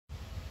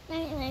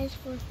Nightmares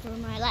for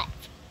my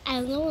life. I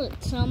learned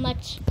so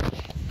much.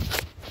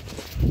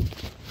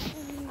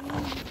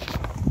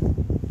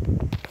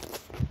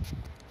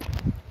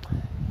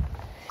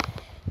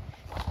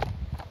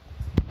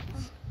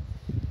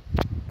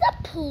 The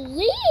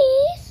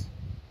police?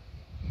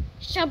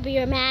 Shut up,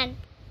 your man.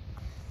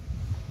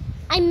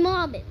 I'm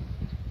Marvin,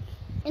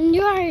 and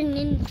you are in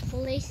the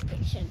police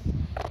station.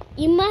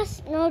 You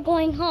must not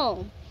going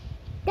home.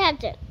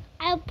 That's it.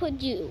 I'll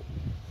put you.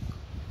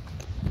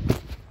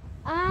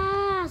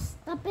 Ah,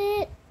 stop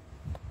it.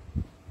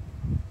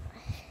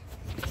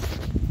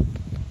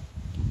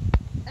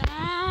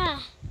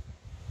 Ah.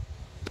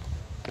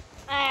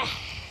 Ah.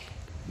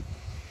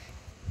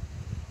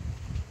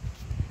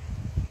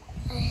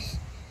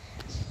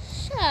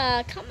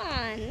 Sure, come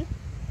on.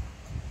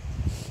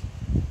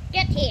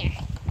 Get here.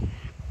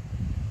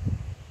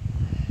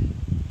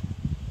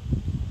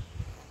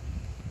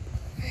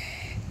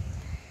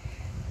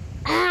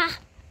 Ah.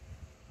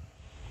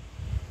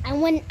 I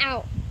went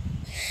out.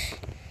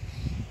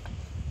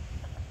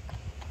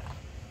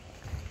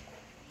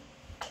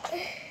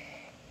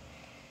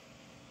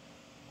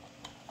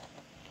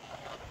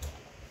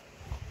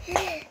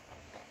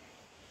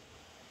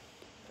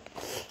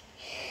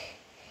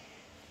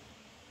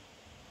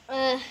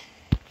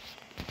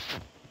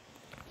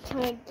 Can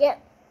I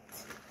get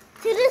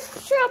to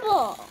this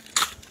trouble?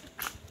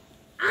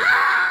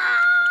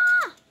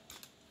 Ah!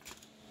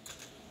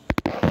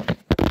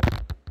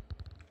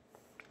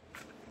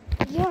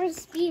 You're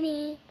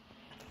speedy.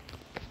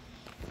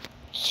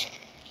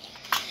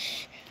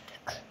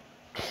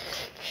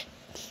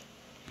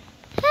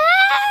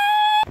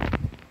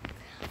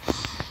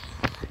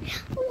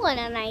 What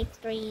a nice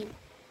dream.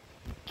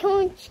 Can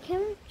we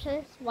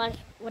just watch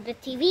with the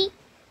TV?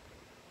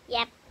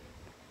 Yep.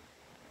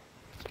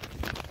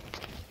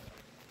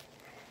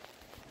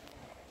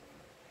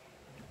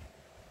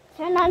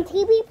 Turn on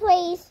TV,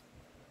 please.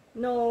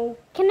 No.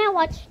 Can I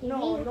watch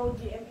TV? No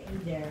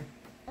GMA there.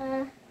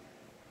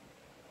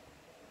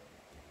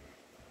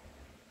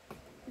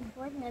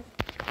 Important.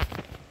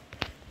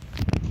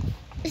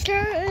 Is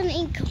there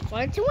any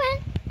card to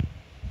win?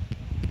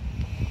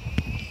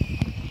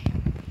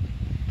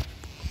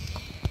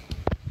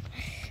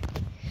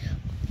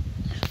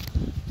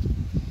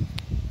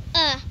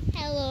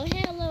 Hello.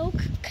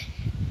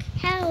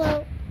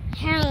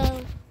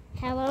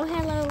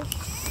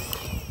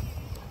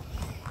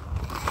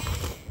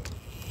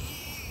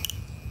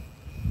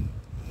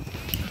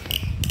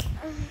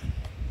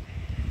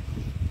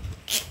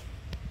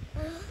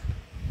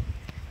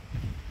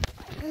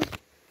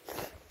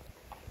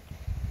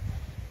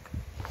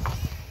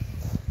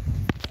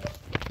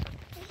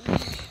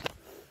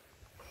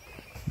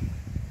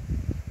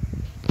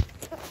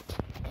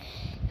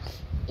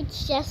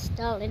 It's just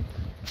started.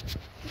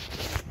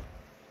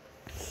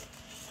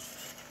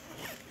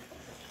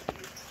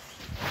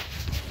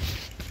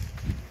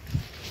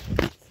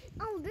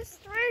 Oh, this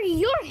is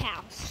your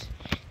house.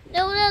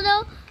 No.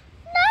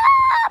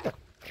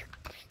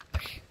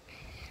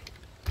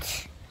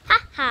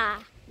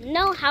 Ha.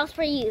 No house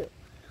for you.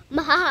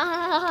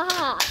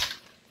 Ma.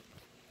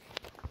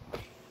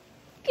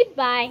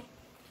 Goodbye.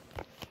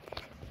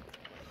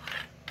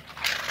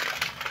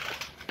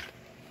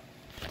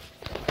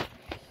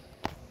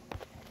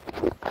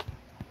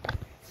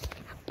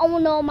 Oh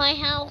no, my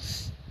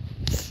house.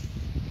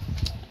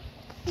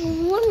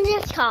 What is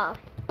this called?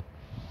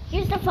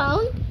 Here's the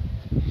phone.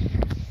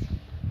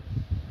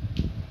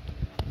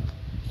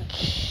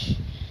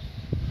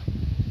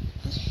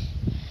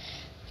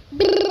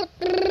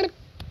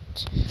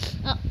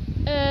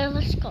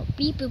 Let's go.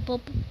 Beep boop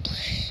boop.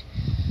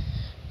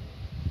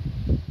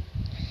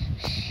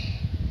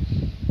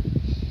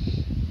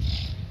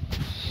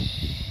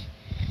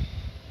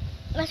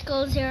 Let's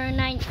go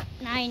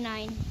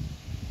 0999.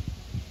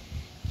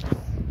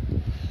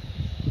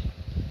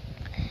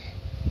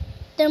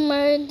 The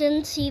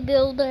emergency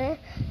builder.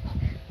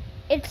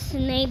 It's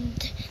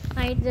named.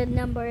 The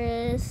number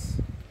is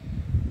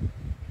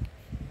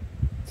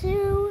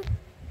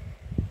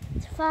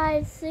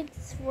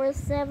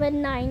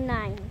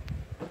 2564799.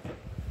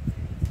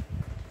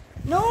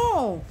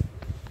 No.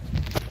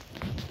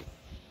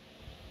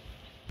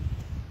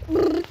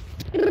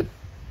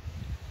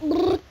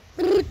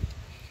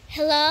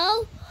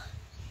 Hello?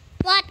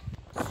 What?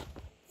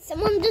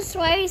 Someone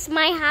destroys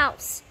my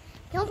house.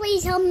 Can you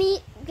please help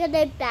me get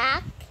it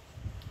back?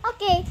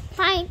 Okay,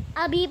 fine.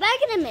 I'll be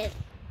back in a minute.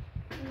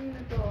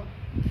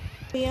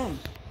 Yan.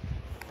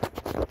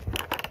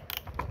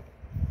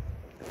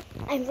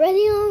 I'm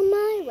ready on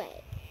my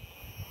way.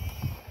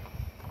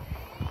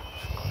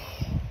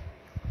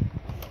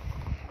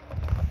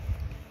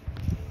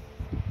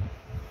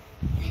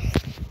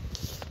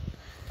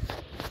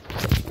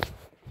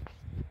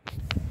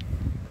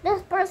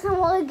 This person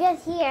will get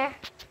here.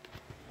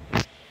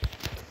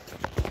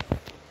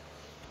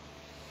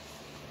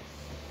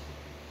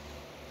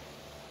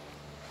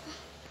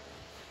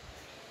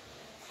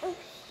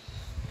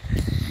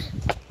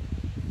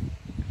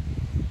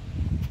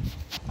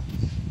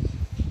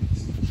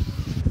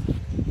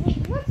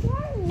 What's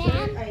wrong,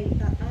 man?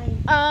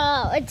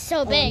 Oh, it's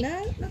so big.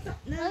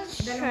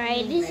 Let's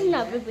Try this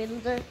another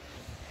builder.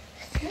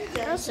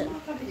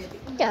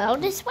 Go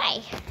this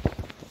way.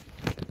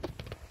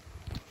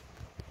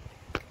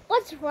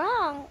 What's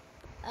wrong?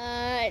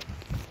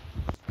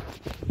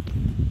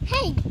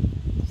 Hey,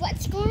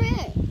 what's going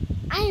on?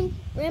 I'm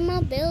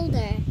Grandma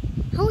Builder.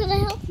 How can I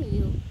help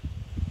you?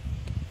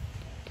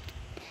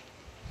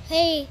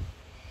 Hey,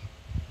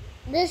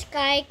 this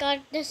guy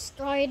got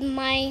destroyed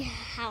my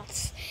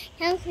house.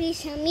 Can you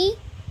please help me?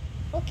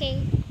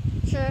 Okay,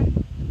 sure.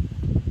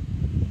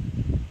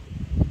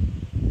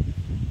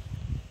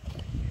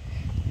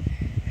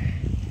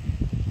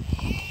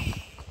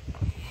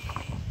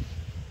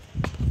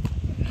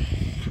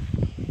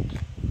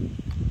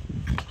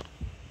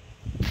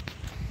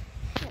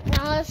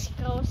 Now let's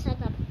go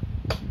set up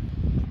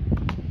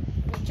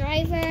the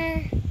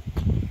driver.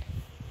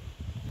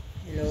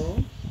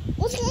 Hello?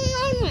 What's going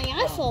on with my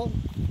iPhone?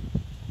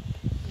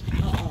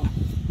 Oo.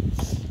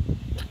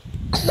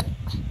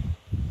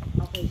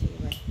 Okay, sige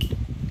ba?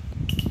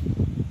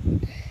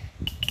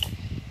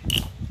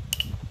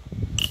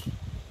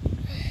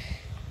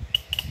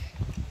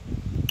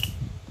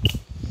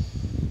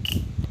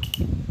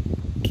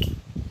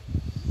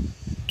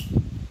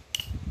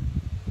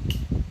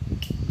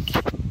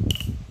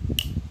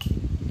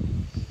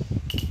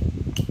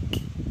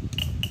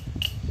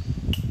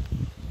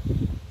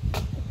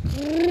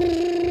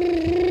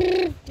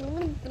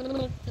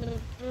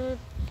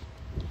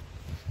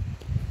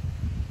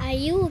 Are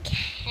you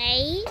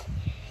okay?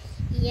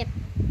 Yep.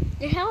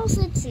 The house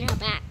is now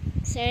back,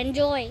 so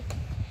enjoy.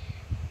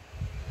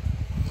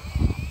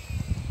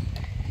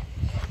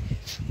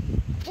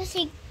 Just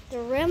take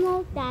the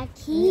remote back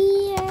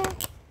here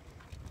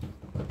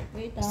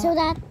Wait, so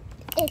that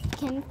it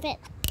can fit.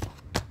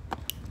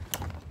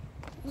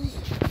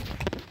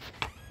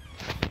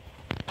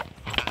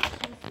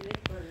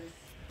 Slippers.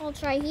 I'll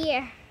try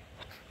here.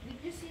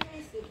 Did you see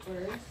my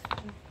slippers?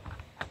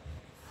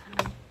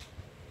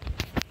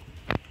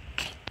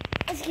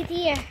 Let's get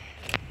here.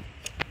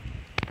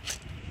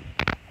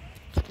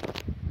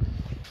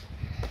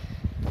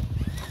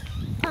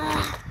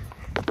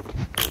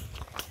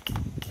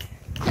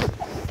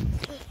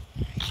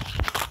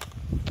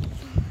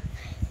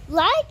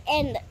 Like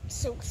and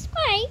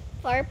subscribe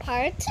for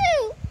part 2.